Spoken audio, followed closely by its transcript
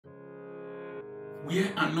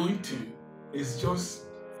where anointing is just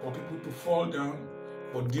for people to fall down,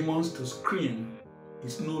 for demons to scream,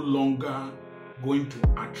 is no longer going to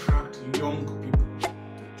attract young people to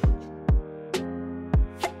church.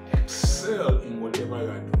 Excel in whatever you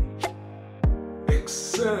are doing.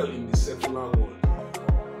 Excel in the secular world.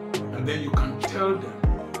 And then you can tell them,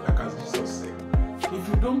 like as Jesus said, if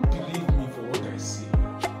you don't believe me for what I say,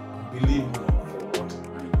 believe me for what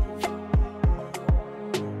I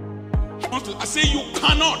do. I say you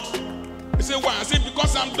cannot. I say why? I say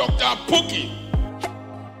because I'm Dr. Apoki.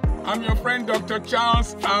 I'm your friend Dr.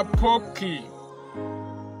 Charles Apoki.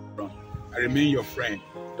 I remain your friend,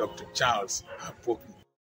 Dr. Charles Apoki.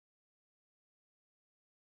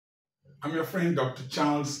 I'm your friend Dr.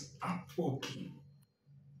 Charles Apoki.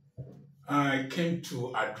 I came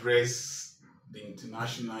to address the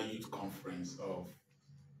International Youth Conference of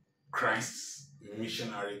Christ's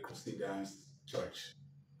Missionary Crusaders Church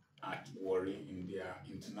at Warri in their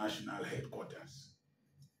international headquarters.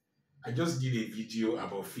 I just did a video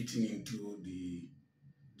about fitting into the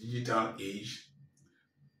digital age.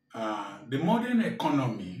 The modern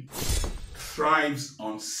economy thrives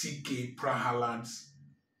on C.K. Prahalad's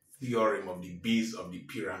theorem of the base of the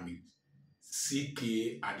pyramid.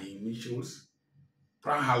 C.K. are the initials.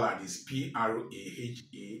 Prahalad is P-R-A-H-A-L-A-D,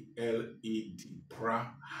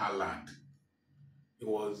 Prahalad. He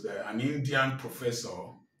was an Indian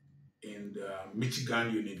professor in the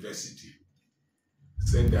Michigan University. He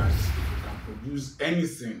said that if you can produce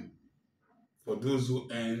anything for those who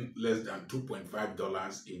earn less than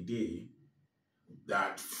 $2.5 a day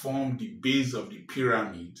that form the base of the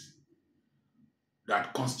pyramid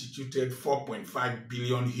that constituted 4.5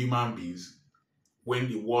 billion human beings when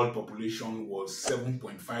the world population was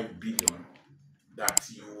 7.5 billion, that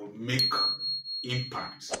you will make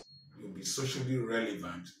impact, you'll be socially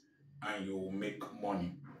relevant, and you will make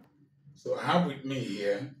money. So I have with me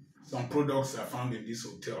here some products I found in this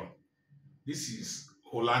hotel. This is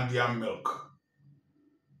Hollandia milk.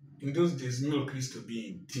 In those days, milk used to be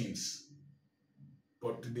in tins.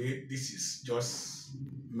 But today, this is just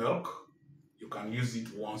milk. You can use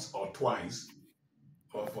it once or twice,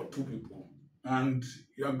 or for two people, and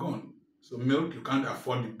you are gone. So milk, you can't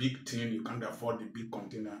afford the big tin, you can't afford the big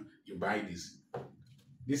container, you buy this.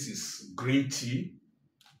 This is green tea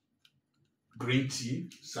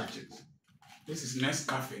sachet. This is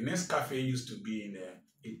Nescafe. Nescafe used to be in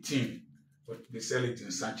a tin, but they sell it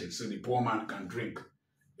in sachet so the poor man can drink.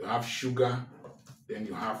 You have sugar, then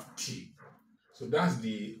you have tea. So that's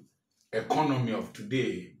the economy of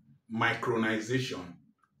today, micronization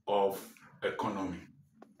of economy.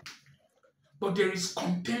 But there is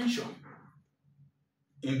contention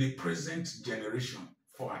in the present generation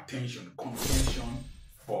for attention, contention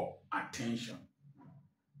for attention.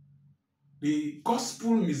 The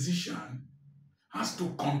gospel musician has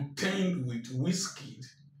to contend with Wizkid,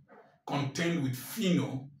 contend with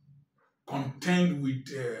Fino, contend with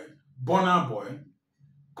Burna Boy,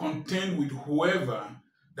 contend with whoever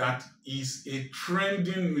that is a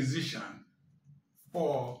trending musician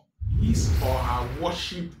for his or her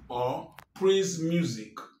worship or praise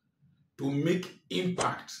music to make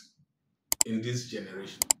impact in this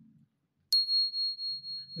generation.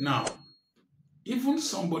 Now, even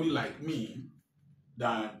somebody like me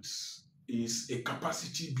that is a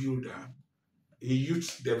capacity builder, a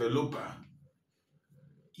youth developer,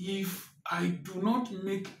 if I do not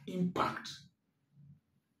make impact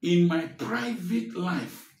in my private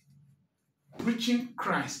life, preaching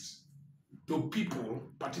Christ to people,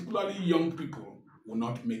 particularly young people, will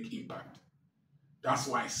not make impact. That's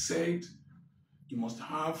why I said you must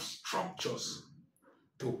have structures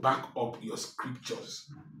to back up your scriptures.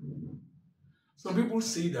 Some people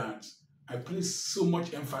say that I place so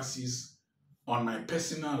much emphasis on my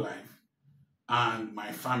personal life and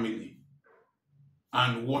my family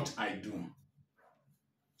and what I do.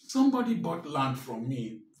 Somebody bought land from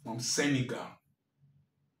me from Senegal.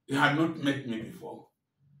 He had not met me before.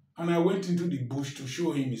 And I went into the bush to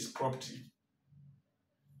show him his property.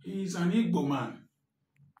 He's an Igbo man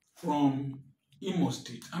from Imo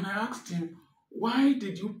State. And I asked him, why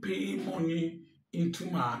did you pay money into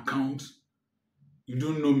my account? You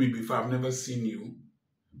don't know me before, I've never seen you,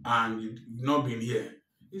 and you've not been here.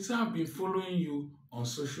 He said, I've been following you on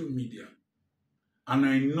social media, and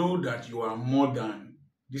I know that you are more than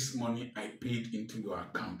this money I paid into your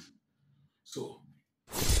account. So,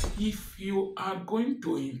 if you are going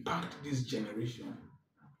to impact this generation,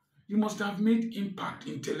 you must have made impact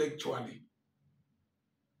intellectually.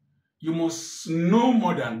 You must know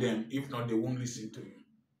more than them, if not they won't listen to you.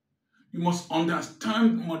 You must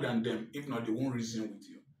understand more than them, if not they won't reason with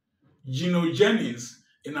you. Gino Jennings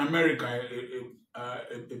in America,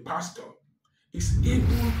 a pastor is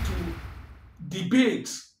able to debate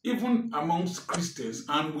even amongst Christians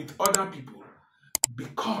and with other people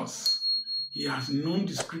because he has known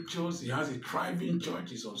the scriptures, he has a thriving church,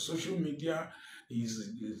 he's on social media,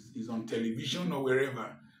 he's on television or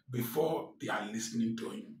wherever before they are listening to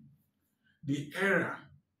him. The era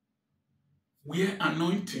where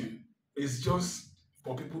anointing is just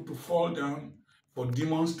for people to fall down, for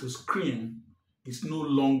demons to scream, is no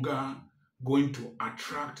longer going to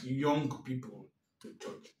attract young people to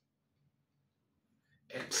church.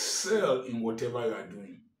 Excel in whatever you are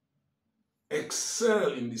doing.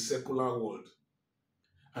 Excel in the secular world.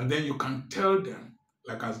 And then you can tell them,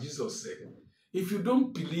 like as Jesus said, if you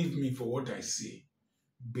don't believe me for what I say,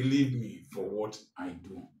 believe me for what I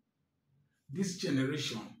do. This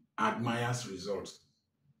generation admires results.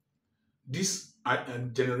 This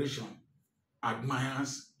generation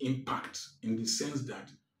admires impact in the sense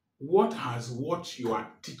that what has what you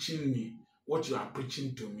are teaching me, what you are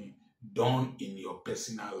preaching to me, done in your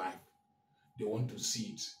personal life? They want to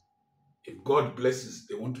see it. If God blesses,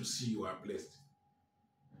 they want to see you are blessed.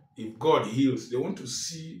 If God heals, they want to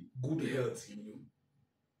see good health in you.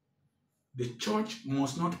 The church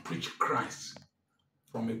must not preach Christ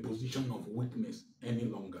from a position of weakness any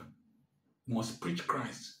longer. It must preach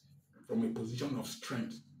Christ from a position of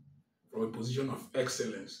strength, from a position of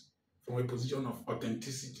excellence, from a position of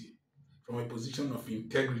authenticity, from a position of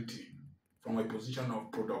integrity, from a position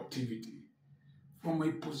of productivity, from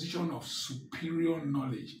a position of superior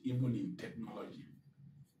knowledge, even in technology.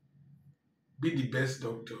 Be the best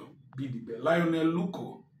doctor, be the best. Lionel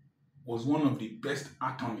Luco was one of the best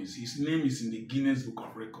attorneys. His name is in the Guinness Book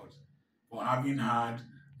of Records for having had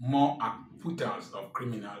more acquittals of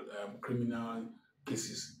criminal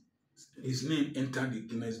cases. His name entered the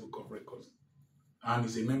Guinness Book of Records, and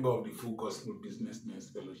is a member of the Full Gospel Businessmen's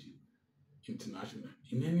Fellowship International.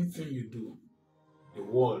 In anything you do, the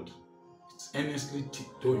world is earnestly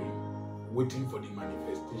tiptoeing, waiting for the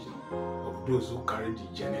manifestation of those who carry the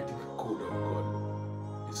genetic code of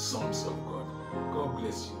God, the sons of God. God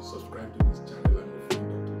bless you. Subscribe to this channel.